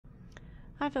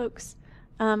Hi folks.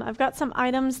 I've got some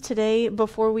items today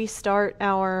before we start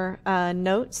our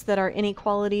notes that are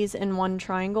inequalities in one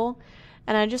triangle.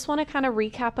 And I just want to kind of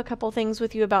recap a couple things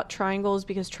with you about triangles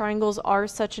because triangles are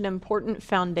such an important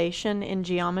foundation in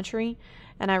geometry.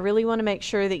 And I really want to make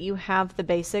sure that you have the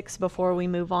basics before we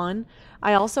move on.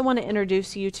 I also want to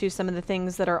introduce you to some of the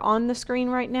things that are on the screen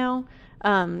right now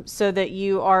so that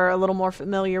you are a little more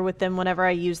familiar with them whenever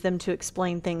I use them to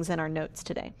explain things in our notes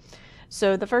today.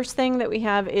 So the first thing that we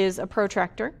have is a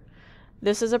protractor.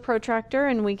 This is a protractor,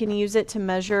 and we can use it to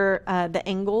measure the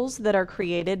angles that are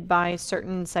created by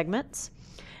certain segments.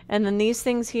 And then these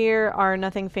things here are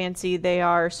nothing fancy. They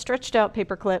are stretched out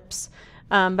paper clips.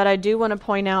 But I do want to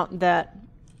point out that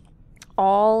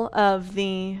all of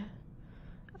the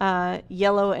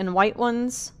yellow and white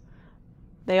ones,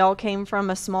 they all came from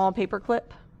a small paper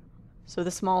clip. So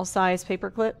the small size paper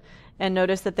clip. And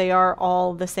notice that they are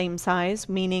all the same size,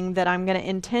 meaning that I'm going to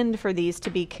intend for these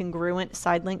to be congruent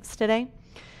side lengths today.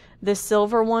 This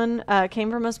silver one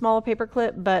came from a small paper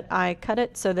clip, but I cut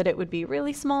it so that it would be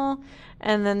really small.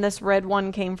 And then this red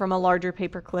one came from a larger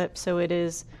paper clip, so it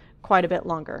is quite a bit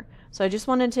longer. So I just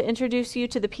wanted to introduce you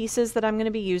to the pieces that I'm going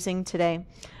to be using today.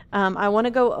 I want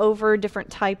to go over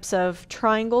different types of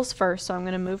triangles first, so I'm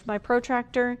going to move my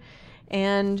protractor.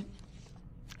 And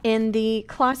in the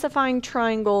classifying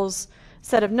triangles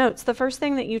set of notes, the first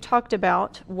thing that you talked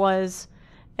about was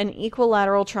an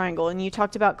equilateral triangle, and you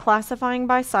talked about classifying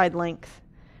by side length.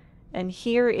 And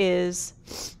here is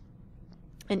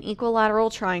an equilateral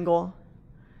triangle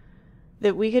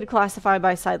that we could classify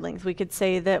by side length. We could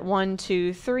say that 1,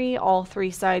 2, 3, all three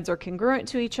sides are congruent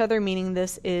to each other, meaning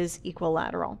this is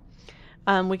equilateral.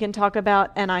 We can talk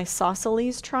about an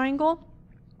isosceles triangle,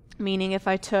 meaning if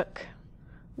I took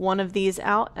one of these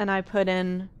out and I put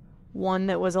in one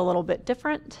that was a little bit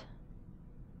different.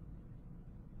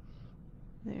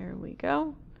 There we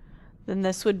go. Then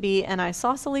this would be an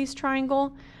isosceles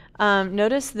triangle.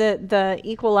 Notice that the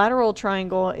equilateral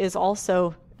triangle is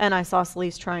also an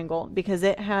isosceles triangle because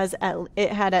it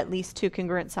had at least two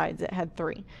congruent sides. It had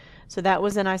three. So that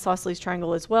was an isosceles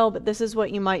triangle as well, but this is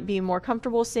what you might be more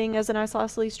comfortable seeing as an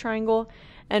isosceles triangle.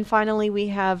 And finally, we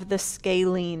have the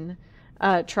scalene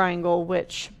triangle,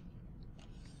 which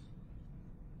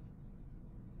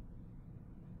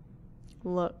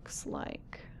looks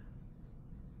like,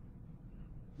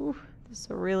 this is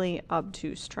a really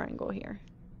obtuse triangle here.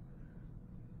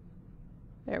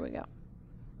 There we go.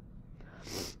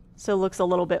 So it looks a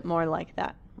little bit more like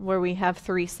that, where we have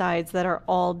three sides that are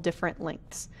all different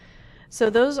lengths. So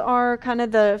those are kind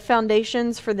of the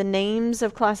foundations for the names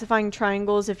of classifying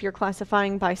triangles if you're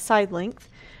classifying by side length.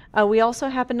 We also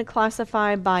happen to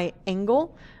classify by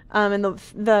angle, and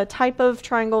the type of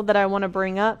triangle that I want to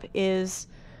bring up is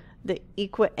the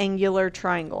equiangular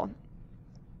triangle.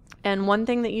 And one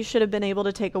thing that you should have been able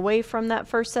to take away from that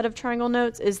first set of triangle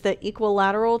notes is that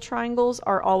equilateral triangles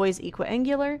are always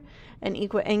equiangular, and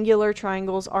equiangular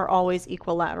triangles are always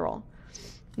equilateral.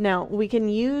 Now, we can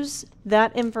use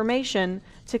that information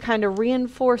to kind of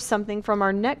reinforce something from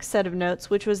our next set of notes,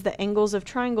 which was the angles of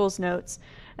triangles notes,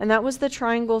 and that was the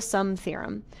triangle sum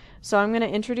theorem. So I'm going to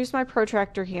introduce my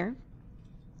protractor here.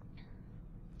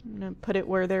 I'm going to put it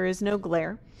where there is no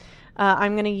glare.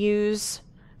 I'm going to use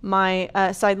my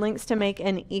side lengths to make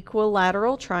an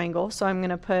equilateral triangle. So I'm going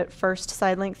to put first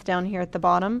side length down here at the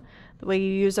bottom. The way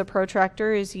you use a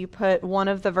protractor is you put one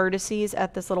of the vertices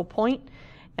at this little point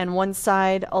and one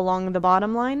side along the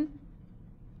bottom line.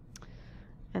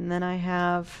 And then I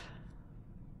have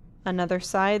another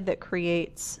side that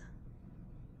creates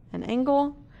an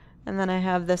angle, and then I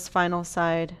have this final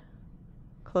side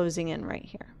closing in right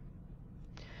here.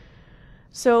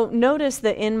 So notice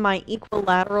that in my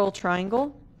equilateral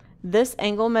triangle, this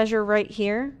angle measure right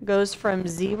here goes from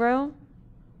 0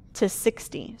 to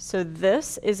 60. So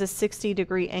this is a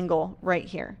 60-degree angle right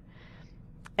here.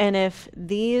 And if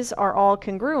these are all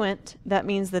congruent, that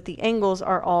means that the angles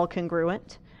are all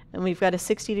congruent. And we've got a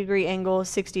 60-degree angle,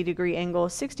 60-degree angle,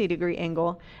 60-degree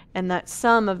angle, and that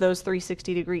sum of those three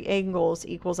 60-degree angles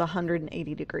equals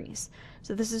 180 degrees.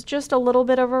 So this is just a little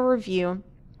bit of a review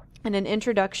and an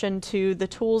introduction to the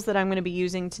tools that I'm going to be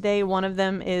using today. One of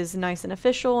them is nice and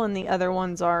official, and the other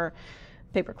ones are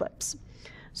paper clips.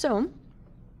 So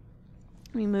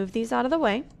let me move these out of the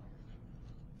way.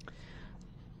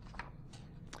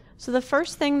 So the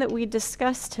first thing that we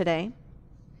discuss today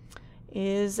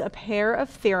is a pair of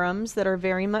theorems that are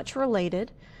very much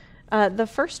related. The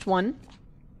first one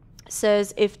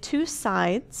says if two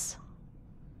sides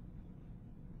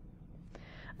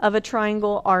of a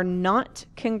triangle are not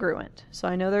congruent, so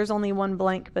I know there's only one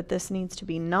blank, but this needs to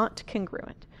be not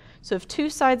congruent. So if two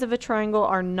sides of a triangle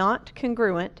are not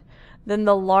congruent, then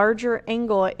the larger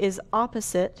angle is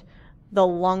opposite the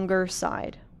longer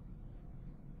side.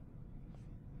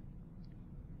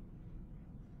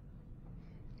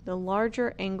 The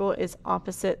larger angle is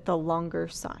opposite the longer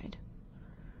side.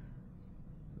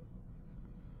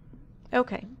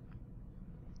 Okay.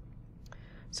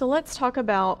 So let's talk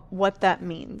about what that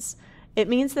means. It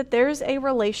means that there's a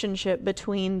relationship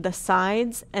between the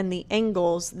sides and the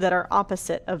angles that are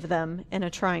opposite of them in a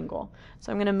triangle.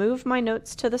 So I'm going to move my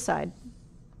notes to the side.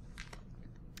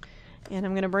 And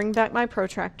I'm going to bring back my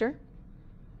protractor.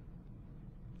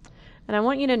 And I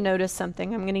want you to notice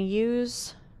something. I'm going to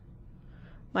use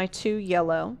my 2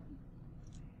 yellow.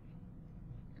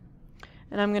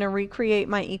 And I'm going to recreate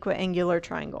my equiangular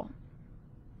triangle,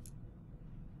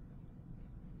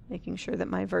 making sure that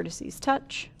my vertices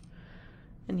touch.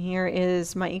 And here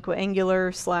is my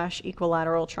equiangular /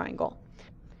 equilateral triangle.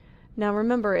 Now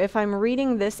remember, if I'm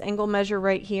reading this angle measure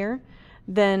right here,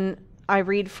 then I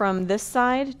read from this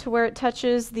side to where it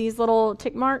touches these little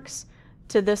tick marks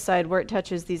to this side where it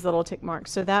touches these little tick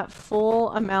marks. So that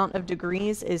full amount of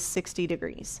degrees is 60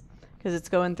 degrees because it's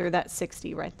going through that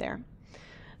 60 right there.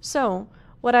 So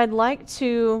what I'd like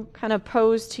to kind of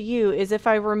pose to you is if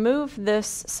I remove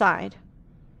this side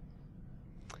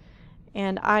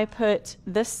and I put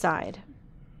this side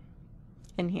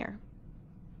in here.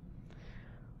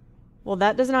 Well,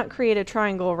 that does not create a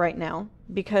triangle right now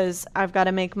because I've got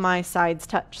to make my sides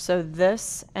touch. So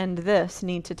this and this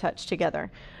need to touch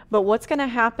together. But what's going to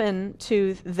happen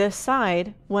to this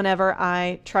side whenever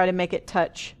I try to make it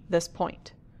touch this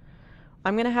point?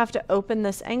 I'm going to have to open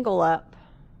this angle up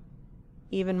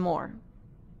even more.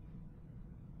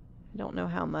 I don't know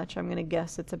how much. I'm going to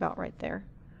guess it's about right there,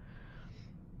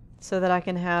 so that I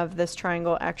can have this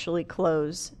triangle actually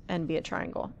close and be a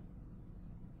triangle.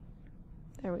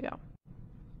 There we go.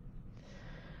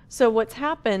 So what's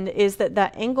happened is that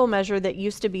that angle measure that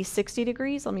used to be 60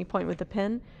 degrees, let me point with the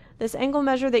pen, this angle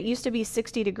measure that used to be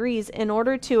 60 degrees, in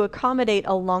order to accommodate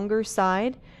a longer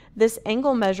side, this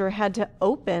angle measure had to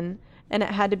open and it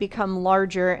had to become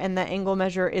larger, and the angle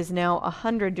measure is now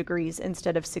 100 degrees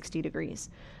instead of 60 degrees.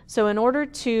 So in order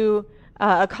to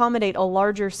accommodate a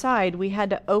larger side, we had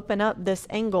to open up this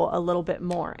angle a little bit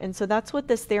more. And so that's what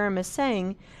this theorem is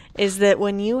saying, is that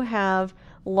when you have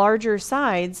larger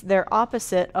sides, they're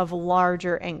opposite of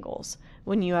larger angles.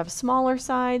 When you have smaller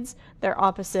sides, they're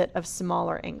opposite of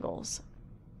smaller angles.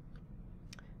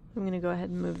 I'm going to go ahead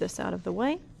and move this out of the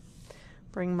way,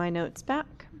 bring my notes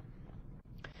back.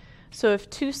 So if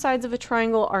two sides of a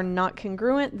triangle are not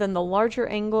congruent, then the larger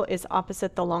angle is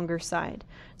opposite the longer side.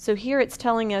 So here it's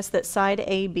telling us that side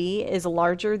AB is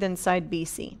larger than side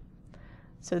BC.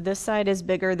 So this side is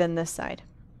bigger than this side,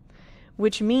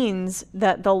 which means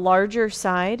that the larger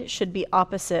side should be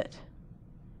opposite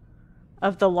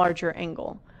of the larger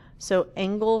angle. So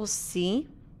angle C,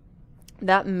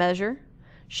 that measure,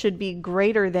 should be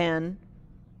greater than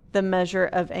the measure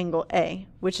of angle A,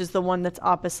 which is the one that's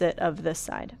opposite of this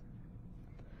side.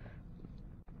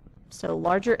 So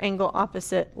larger angle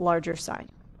opposite larger side.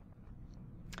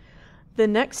 The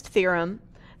next theorem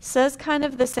says kind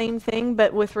of the same thing,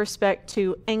 but with respect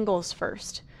to angles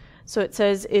first. So it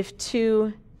says if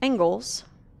two angles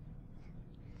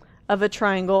of a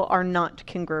triangle are not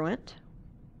congruent,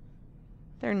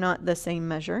 they're not the same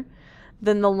measure,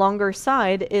 then the longer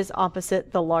side is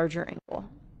opposite the larger angle.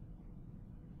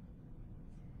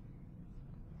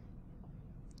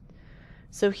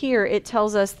 So here it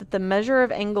tells us that the measure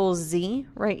of angle Z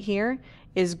right here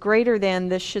is greater than,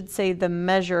 this should say, the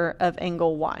measure of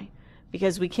angle Y,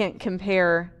 because we can't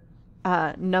compare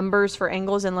numbers for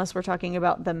angles unless we're talking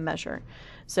about the measure.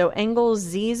 So angle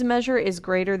Z's measure is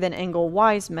greater than angle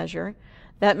Y's measure.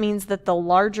 That means that the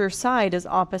larger side is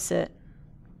opposite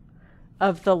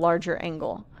of the larger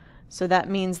angle. So that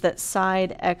means that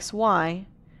side XY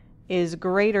is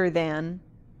greater than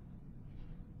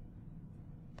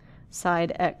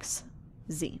side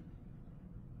XZ.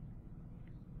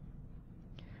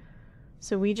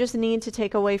 So we just need to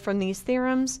take away from these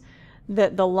theorems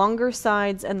that the longer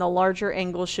sides and the larger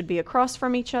angles should be across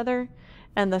from each other,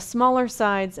 and the smaller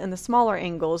sides and the smaller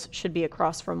angles should be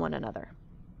across from one another.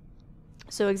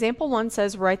 So example 1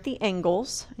 says write the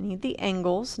angles. I need the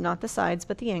angles, not the sides,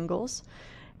 but the angles,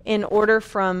 in order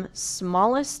from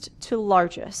smallest to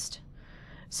largest.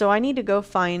 So I need to go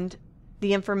find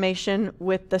the information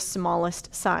with the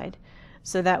smallest side.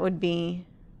 So that would be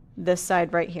this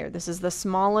side right here. This is the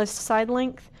smallest side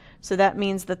length. So that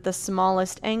means that the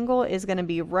smallest angle is going to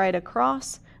be right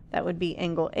across. That would be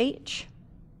angle H.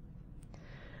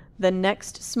 The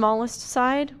next smallest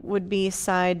side would be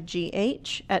side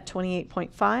GH at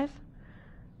 28.5.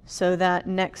 So that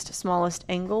next smallest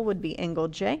angle would be angle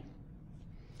J.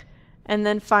 And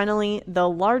then finally, the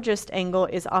largest angle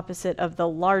is opposite of the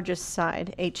largest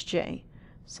side, HJ.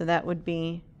 So that would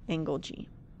be angle G.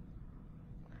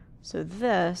 So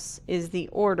this is the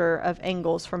order of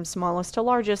angles from smallest to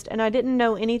largest, and I didn't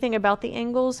know anything about the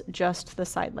angles, just the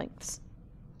side lengths.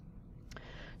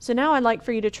 So now I'd like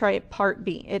for you to try part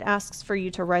B. It asks for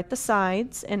you to write the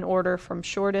sides in order from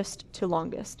shortest to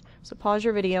longest. So pause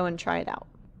your video and try it out.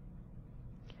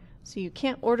 So you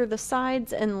can't order the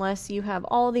sides unless you have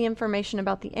all the information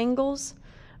about the angles.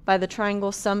 By the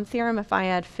triangle sum theorem, if I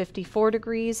add 54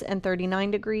 degrees and 39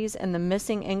 degrees and the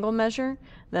missing angle measure,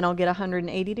 then I'll get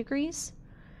 180 degrees.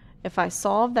 If I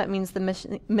solve, that means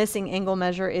the missing angle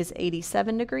measure is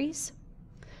 87 degrees.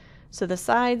 So the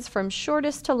sides from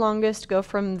shortest to longest go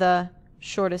from the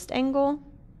shortest angle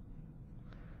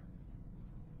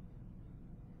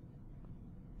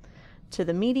to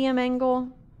the medium angle,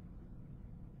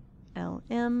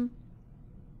 LM,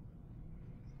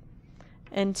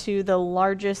 and to the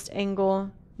largest angle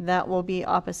that will be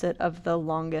opposite of the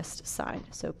longest side,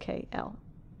 so KL.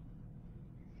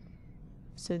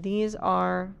 So these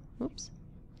are,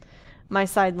 my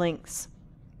side lengths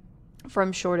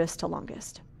from shortest to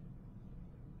longest.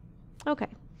 Okay,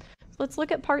 so let's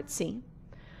look at part C.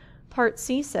 Part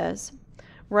C says,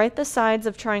 write the sides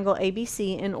of triangle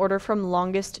ABC in order from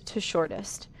longest to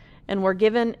shortest. And we're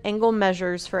given angle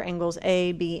measures for angles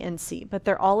A, B, and C, but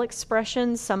they're all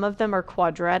expressions. Some of them are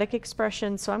quadratic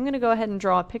expressions, so I'm going to go ahead and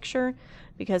draw a picture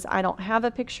because I don't have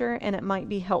a picture and it might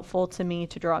be helpful to me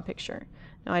to draw a picture.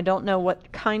 Now I don't know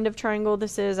what kind of triangle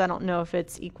this is. I don't know if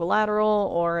it's equilateral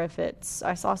or if it's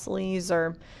isosceles,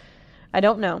 or I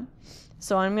don't know.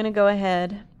 So I'm going to go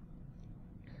ahead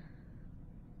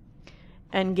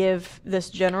and give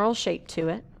this general shape to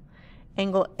it.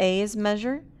 Angle A's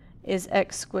measure is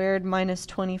x squared minus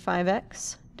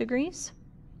 25x degrees.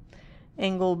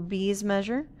 Angle B's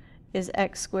measure is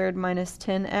x squared minus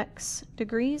 10x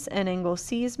degrees, and angle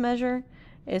C's measure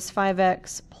is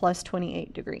 5x plus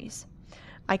 28 degrees.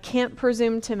 I can't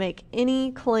presume to make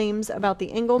any claims about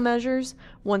the angle measures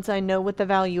once I know what the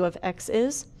value of x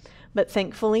is, but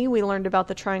thankfully we learned about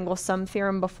the triangle sum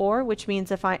theorem before, which means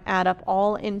if I add up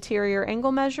all interior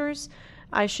angle measures,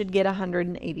 I should get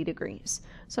 180 degrees.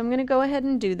 So I'm going to go ahead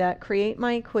and do that, create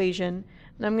my equation,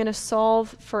 and I'm going to solve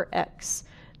for x.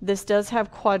 This does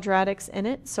have quadratics in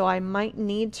it, so I might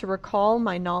need to recall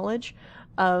my knowledge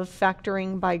of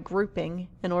factoring by grouping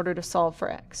in order to solve for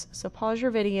x. So pause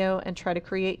your video and try to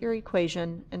create your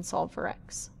equation and solve for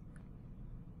x.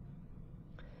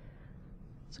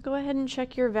 So go ahead and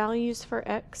check your values for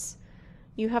x.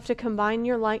 You have to combine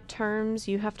your like terms.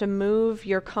 You have to move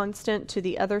your constant to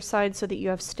the other side so that you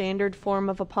have standard form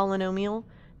of a polynomial,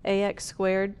 ax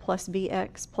squared plus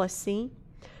bx plus c.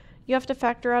 You have to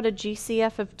factor out a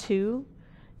GCF of 2.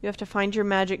 You have to find your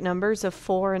magic numbers of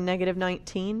 4 and negative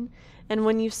 19. And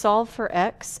when you solve for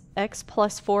x, x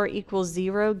plus 4 equals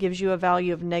 0 gives you a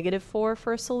value of negative 4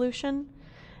 for a solution.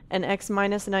 And x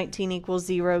minus 19 equals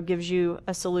 0 gives you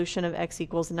a solution of x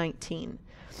equals 19.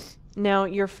 Now,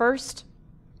 your first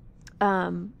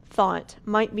thought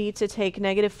might be to take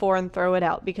negative 4 and throw it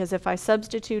out, because if I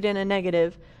substitute in a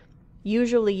negative,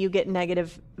 usually you get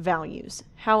negative values.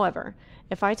 However,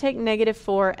 if I take negative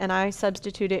 4 and I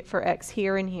substitute it for x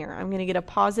here and here, I'm going to get a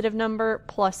positive number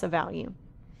plus a value.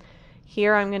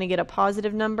 Here I'm going to get a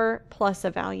positive number plus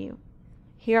a value.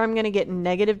 Here I'm going to get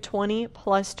negative 20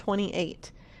 plus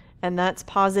 28, and that's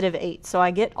positive 8. So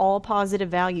I get all positive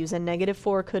values, and negative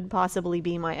 4 could possibly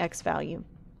be my x value.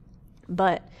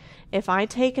 But if I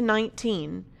take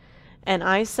 19 and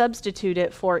I substitute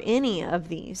it for any of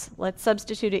these, let's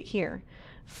substitute it here.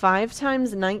 5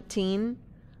 times 19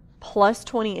 plus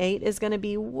 28 is going to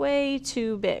be way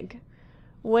too big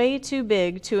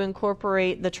to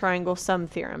incorporate the triangle sum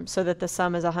theorem so that the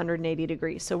sum is 180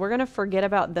 degrees. So we're going to forget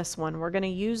about this one. We're going to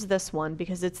use this one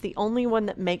because it's the only one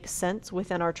that makes sense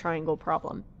within our triangle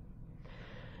problem.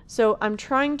 So I'm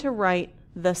trying to write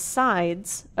the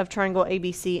sides of triangle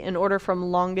ABC in order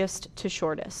from longest to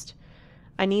shortest.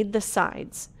 I need the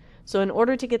sides. So in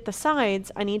order to get the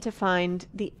sides, I need to find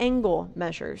the angle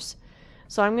measures.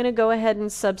 So I'm going to go ahead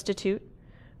and substitute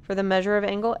for the measure of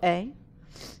angle A.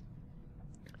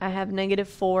 I have negative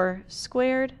 4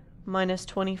 squared minus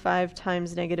 25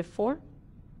 times negative 4.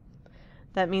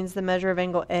 That means the measure of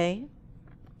angle A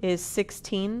is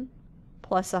 16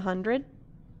 plus 100,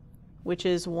 which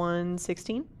is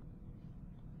 116.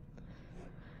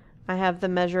 I have the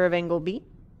measure of angle B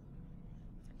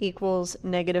equals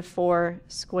negative 4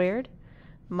 squared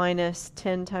minus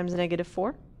 10 times negative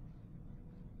 4.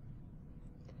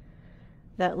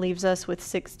 That leaves us with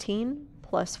 16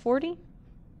 plus 40,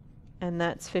 and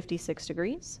that's 56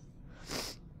 degrees.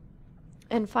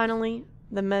 And finally,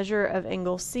 the measure of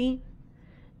angle C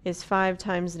is 5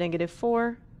 times negative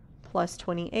 4 plus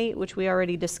 28, which we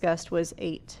already discussed was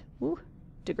 8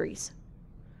 degrees.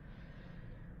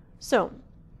 So,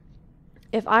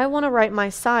 if I want to write my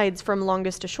sides from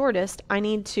longest to shortest, I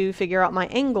need to figure out my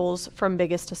angles from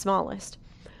biggest to smallest.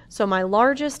 So my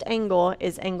largest angle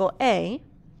is angle A.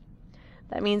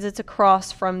 That means it's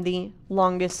across from the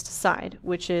longest side,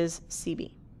 which is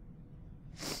CB.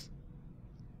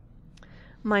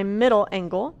 My middle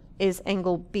angle is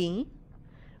angle B,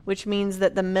 which means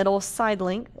that the middle side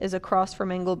length is across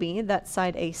from angle B, that's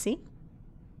side AC.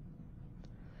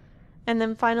 And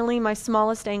then finally, my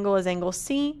smallest angle is angle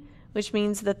C, which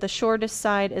means that the shortest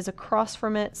side is across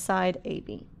from it, side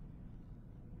AB.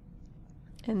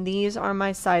 And these are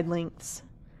my side lengths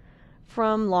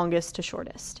from longest to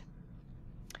shortest.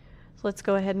 So let's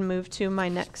go ahead and move to my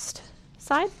next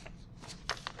side.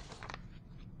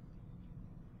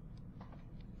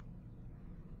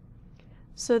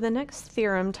 So the next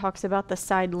theorem talks about the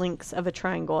side lengths of a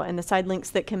triangle and the side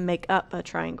lengths that can make up a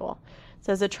triangle. It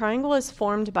says a triangle is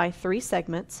formed by 3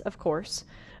 segments, of course,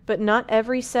 but not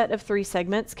every set of 3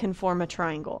 segments can form a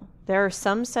triangle. There are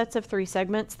some sets of 3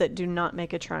 segments that do not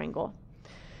make a triangle.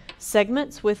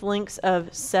 Segments with lengths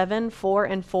of 7, 4,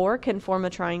 and 4 can form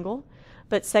a triangle,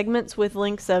 but segments with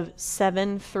lengths of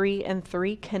 7, 3, and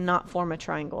 3 cannot form a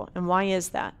triangle. And why is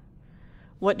that?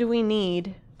 What do we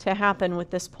need to happen with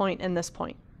this point and this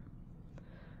point?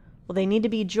 Well, they need to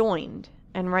be joined,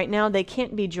 and right now they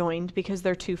can't be joined because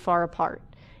they're too far apart.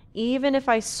 Even if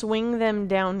I swing them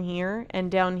down here and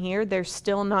down here, they're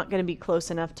still not going to be close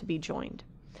enough to be joined.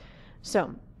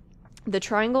 So, the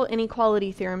triangle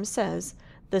inequality theorem says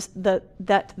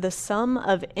that the sum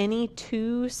of any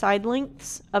 2 side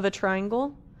lengths of a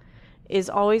triangle is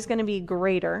always going to be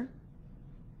greater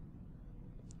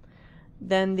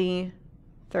than the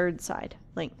third side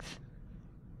length.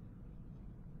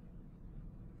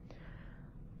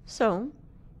 So,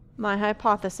 my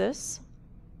hypothesis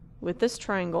with this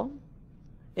triangle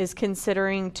is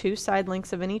considering 2 side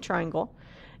lengths of any triangle,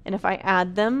 and if I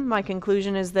add them, my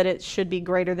conclusion is that it should be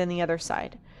greater than the other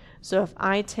side. So if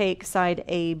I take side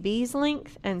AB's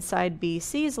length and side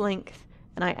BC's length,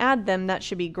 and I add them, that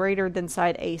should be greater than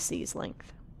side AC's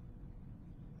length.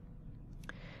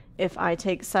 If I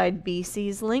take side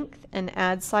BC's length and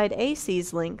add side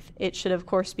AC's length, it should of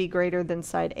course be greater than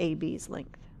side AB's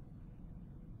length.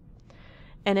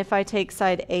 And if I take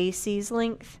side AC's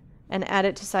length and add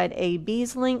it to side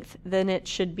AB's length, then it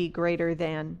should be greater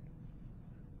than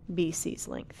BC's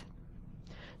length.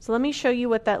 So let me show you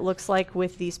what that looks like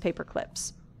with these paper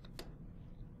clips.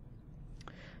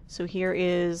 So here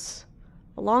is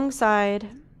a long side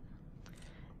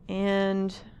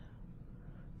and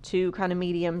 2 kind of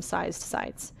medium-sized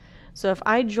sides. So if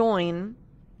I join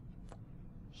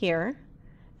here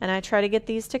and I try to get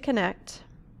these to connect,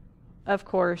 of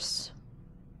course,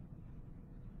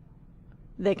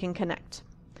 they can connect.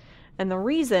 And the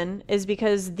reason is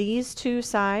because these 2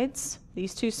 sides,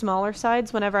 these 2 smaller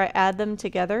sides, whenever I add them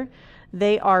together,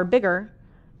 they are bigger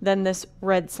than this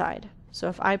red side. So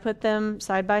if I put them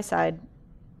side by side,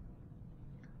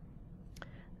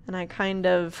 and I kind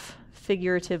of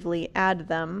figuratively add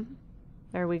them,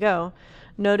 there we go,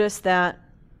 notice that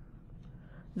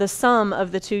the sum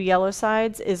of the 2 yellow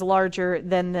sides is larger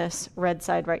than this red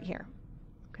side right here.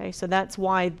 Okay, so that's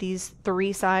why these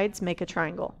 3 sides make a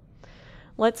triangle.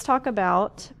 Let's talk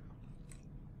about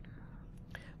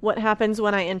what happens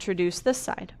when I introduce this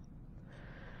side.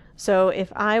 So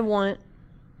if I want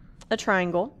a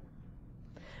triangle,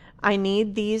 I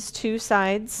need these 2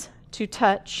 sides to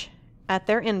touch at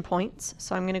their endpoints.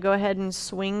 So I'm going to go ahead and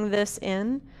swing this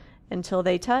in until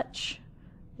they touch.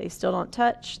 They still don't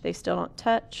touch. They still don't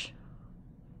touch.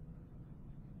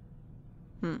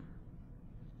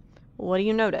 What do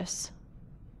you notice?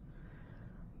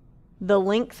 The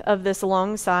length of this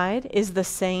long side is the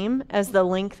same as the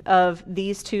length of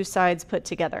these 2 sides put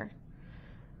together.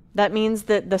 That means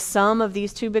that the sum of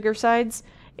these 2 bigger sides,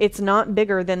 it's not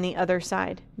bigger than the other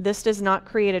side. This does not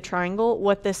create a triangle.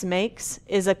 What this makes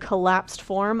is a collapsed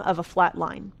form of a flat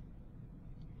line.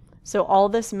 So all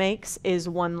this makes is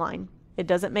one line. It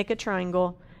doesn't make a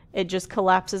triangle. It just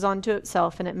collapses onto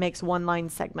itself and it makes one line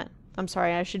segment. I'm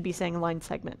sorry, I should be saying line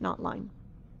segment, not line.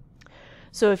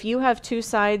 So if you have 2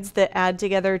 sides that add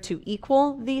together to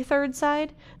equal the third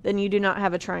side, then you do not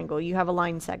have a triangle. You have a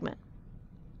line segment.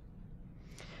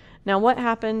 Now what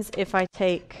happens if I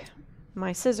take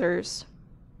my scissors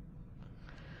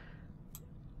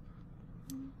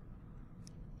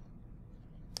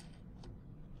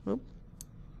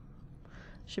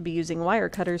Should be using wire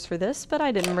cutters for this, but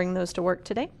I didn't bring those to work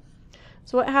today.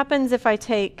 So what happens if I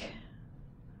take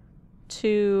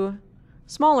two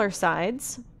smaller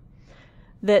sides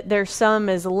that their sum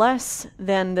is less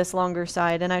than this longer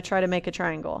side and I try to make a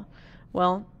triangle?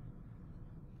 Well,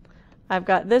 I've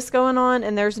got this going on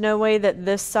and there's no way that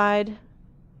this side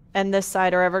and this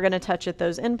side are ever going to touch at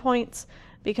those endpoints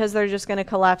because they're just going to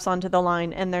collapse onto the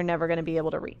line and they're never going to be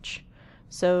able to reach.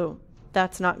 So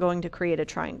that's not going to create a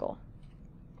triangle.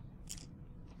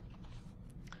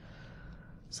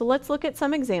 So let's look at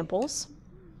some examples.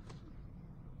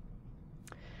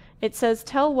 It says,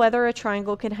 tell whether a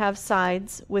triangle can have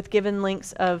sides with given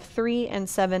lengths of 3 and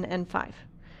 7 and 5.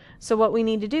 So what we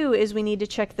need to do is we need to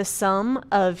check the sum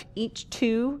of each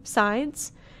two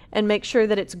sides and make sure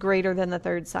that it's greater than the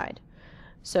third side.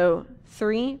 So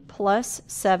 3 plus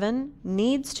 7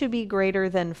 needs to be greater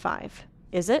than 5.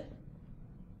 Is it?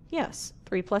 Yes.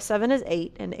 3 plus 7 is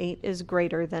 8, and 8 is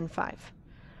greater than 5.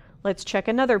 Let's check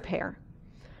another pair.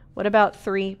 What about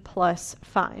 3 plus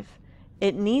 5?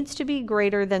 It needs to be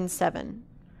greater than 7.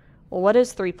 Well, what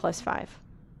is 3 plus 5?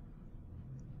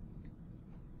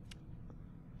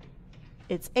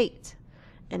 It's 8,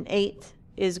 and 8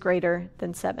 is greater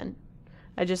than 7.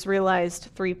 I just realized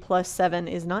 3 plus 7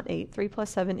 is not 8. 3 plus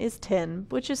 7 is 10,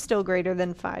 which is still greater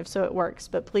than 5, so it works,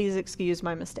 but please excuse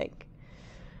my mistake.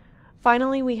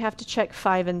 Finally, we have to check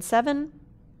 5 and 7.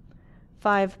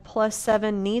 5 plus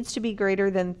 7 needs to be greater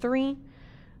than 3,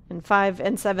 and 5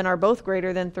 and 7 are both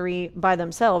greater than 3 by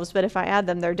themselves, but if I add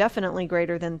them, they're definitely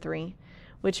greater than 3,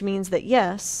 which means that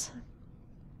yes,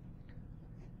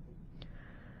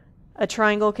 a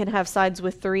triangle can have sides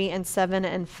with 3 and 7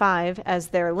 and 5 as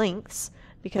their lengths,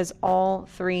 because all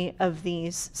three of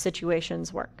these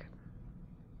situations work.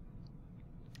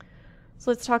 So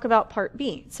let's talk about part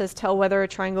B. It says tell whether a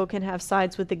triangle can have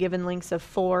sides with the given lengths of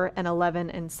 4 and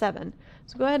 11 and 7.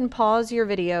 So go ahead and pause your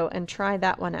video and try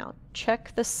that one out.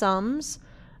 Check the sums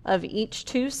of each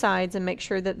two sides and make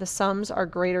sure that the sums are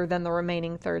greater than the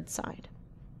remaining third side.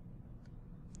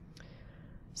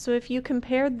 So if you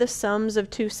compared the sums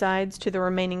of two sides to the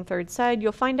remaining third side,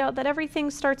 you'll find out that everything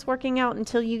starts working out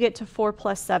until you get to 4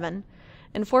 plus 7.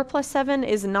 And 4 plus 7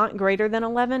 is not greater than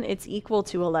 11, it's equal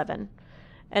to 11.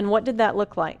 And what did that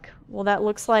look like? Well, that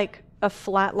looks like a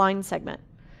flat line segment.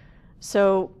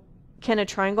 So can a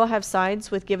triangle have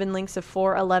sides with given lengths of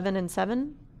 4, 11, and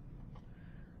 7?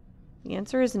 The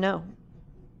answer is no,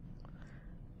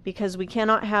 because we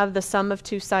cannot have the sum of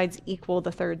two sides equal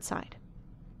the third side.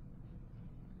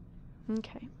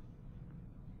 Okay.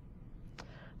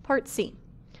 Part C.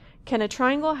 Can a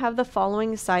triangle have the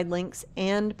following side lengths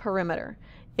and perimeter?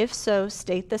 If so,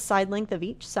 state the side length of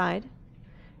each side.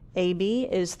 AB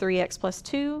is 3x plus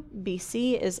 2,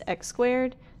 BC is x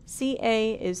squared,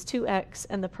 CA is 2x,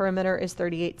 and the perimeter is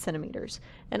 38 centimeters.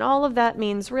 And all of that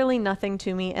means really nothing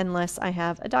to me unless I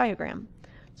have a diagram.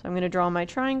 So I'm going to draw my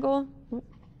triangle.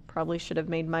 Probably should have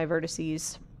made my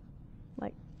vertices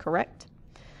like correct,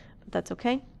 but that's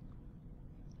okay.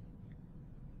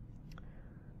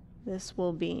 This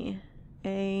will be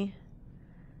A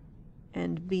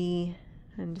and B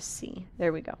and C.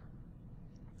 There we go.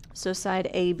 So side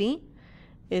AB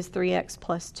is 3x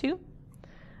plus 2,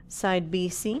 side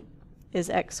BC is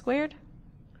x squared,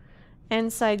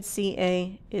 and side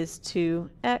CA is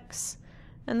 2x,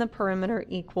 and the perimeter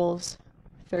equals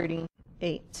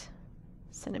 38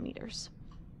 centimeters.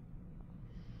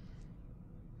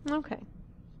 Okay.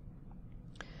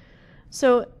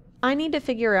 So I need to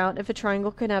figure out if a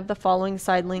triangle can have the following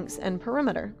side lengths and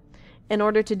perimeter. In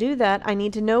order to do that, I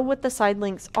need to know what the side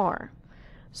lengths are.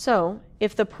 So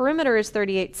if the perimeter is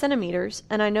 38 centimeters,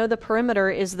 and I know the perimeter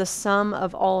is the sum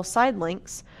of all side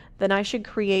lengths, then I should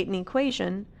create an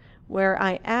equation where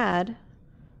I add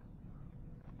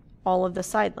all of the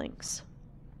side lengths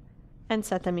and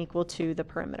set them equal to the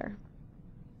perimeter.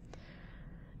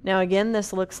 Now again,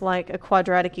 this looks like a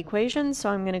quadratic equation, so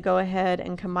I'm going to go ahead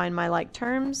and combine my like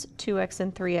terms. 2x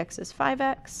and 3x is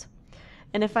 5x.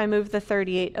 And if I move the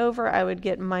 38 over, I would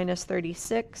get minus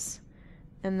 36.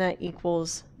 And that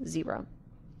equals 0.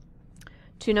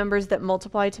 Two numbers that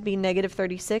multiply to be negative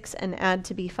 36 and add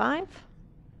to be 5.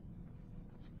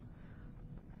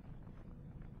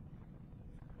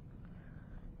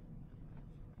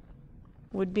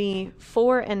 Would be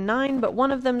 4 and 9, but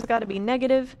one of them's got to be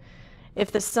negative.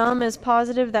 If the sum is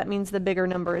positive, that means the bigger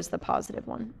number is the positive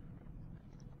one.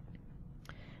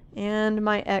 And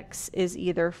my x is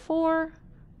either 4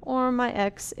 or my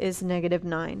x is negative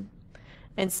 9.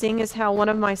 And seeing as how one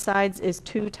of my sides is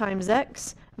 2 times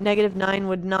x, negative 9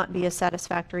 would not be a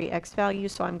satisfactory x value,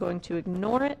 so I'm going to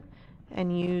ignore it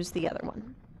and use the other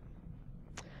one.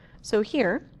 So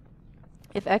here,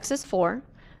 If x is 4,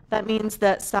 that means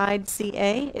that side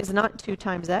CA is not 2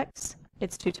 times x,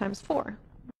 it's 2 times 4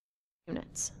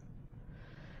 units.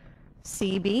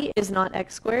 CB is not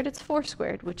x squared, it's 4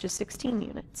 squared, which is 16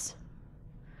 units.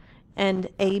 And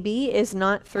AB is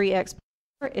not 3x plus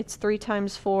 4, it's 3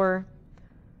 times 4,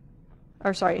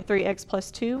 or sorry, 3x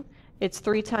plus 2. It's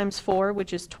 3 times 4,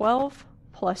 which is 12,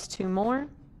 plus 2 more,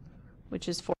 which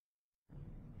is 4.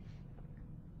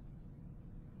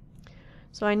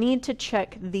 So I need to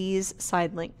check these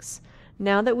side links.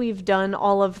 Now that we've done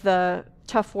all of the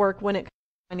tough work when it comes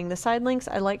to finding the side links,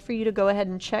 I'd like for you to go ahead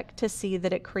and check to see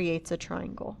that it creates a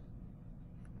triangle.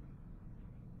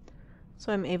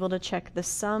 So I'm able to check the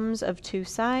sums of two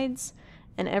sides,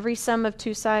 and every sum of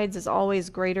two sides is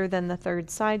always greater than the third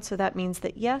side, so that means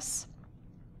that yes,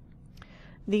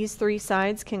 these three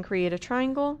sides can create a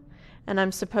triangle, and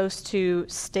I'm supposed to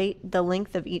state the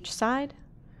length of each side.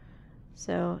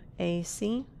 So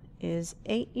AC is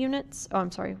 8 units,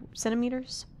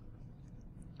 centimeters.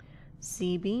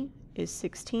 CB is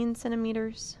 16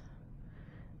 centimeters,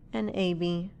 and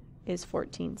AB is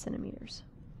 14 centimeters.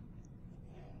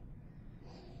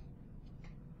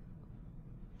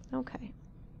 Okay.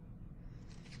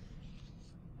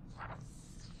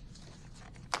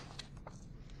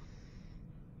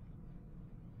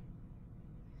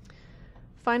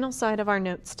 Final side of our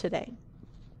notes today.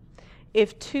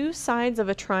 If two sides of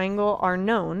a triangle are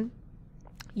known,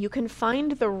 you can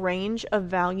find the range of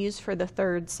values for the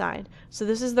third side. So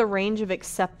this is the range of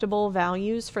acceptable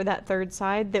values for that third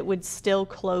side that would still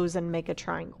close and make a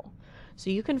triangle. So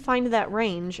you can find that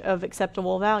range of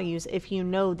acceptable values if you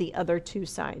know the other two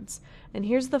sides. And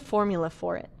here's the formula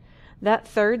for it. That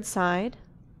third side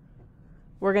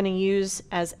we're going to use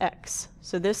as x.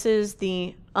 So this is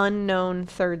the unknown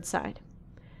third side.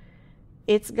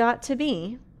 It's got to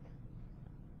be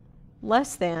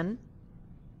less than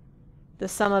the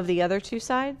sum of the other two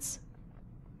sides.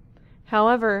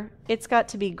 However, it's got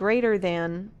to be greater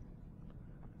than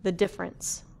the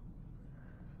difference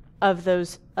of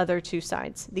those other two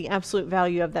sides, the absolute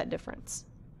value of that difference.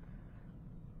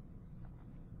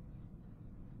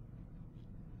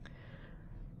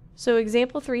 So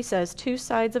example 3 says two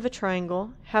sides of a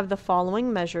triangle have the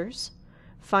following measures.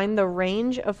 Find the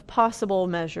range of possible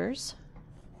measures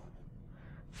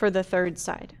for the third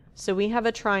side. So we have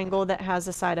a triangle that has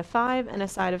a side of 5 and a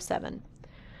side of 7.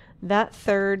 That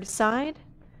third side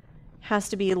has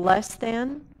to be less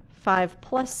than 5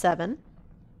 plus 7,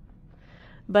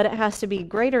 but it has to be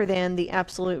greater than the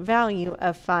absolute value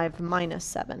of 5 minus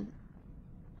 7.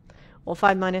 Well,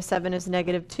 5 minus 7 is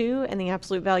negative 2, and the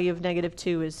absolute value of negative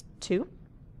 2 is 2.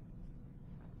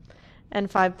 And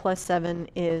 5 plus 7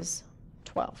 is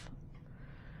 12.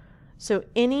 So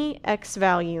any x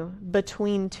value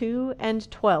between 2 and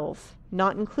 12,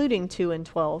 not including 2 and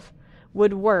 12,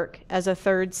 would work as a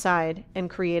third side and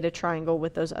create a triangle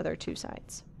with those other two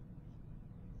sides.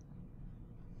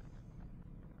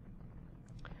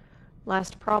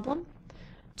 Last problem.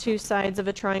 Two sides of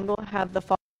a triangle have the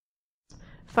following.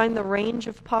 Find the range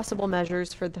of possible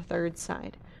measures for the third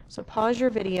side. So pause your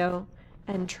video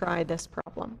and try this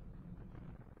problem.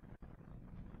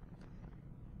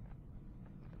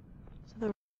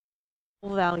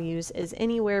 Values is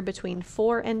anywhere between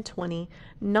 4 and 20,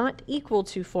 not equal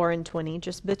to 4 and 20,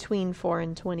 just between 4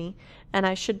 and 20. And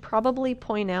I should probably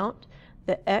point out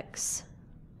that x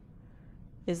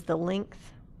is the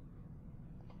length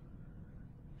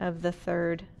of the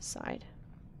third side.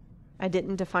 I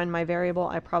didn't define my variable,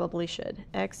 I probably should.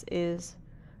 X is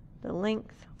the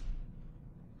length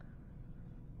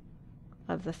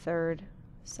of the third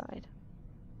side.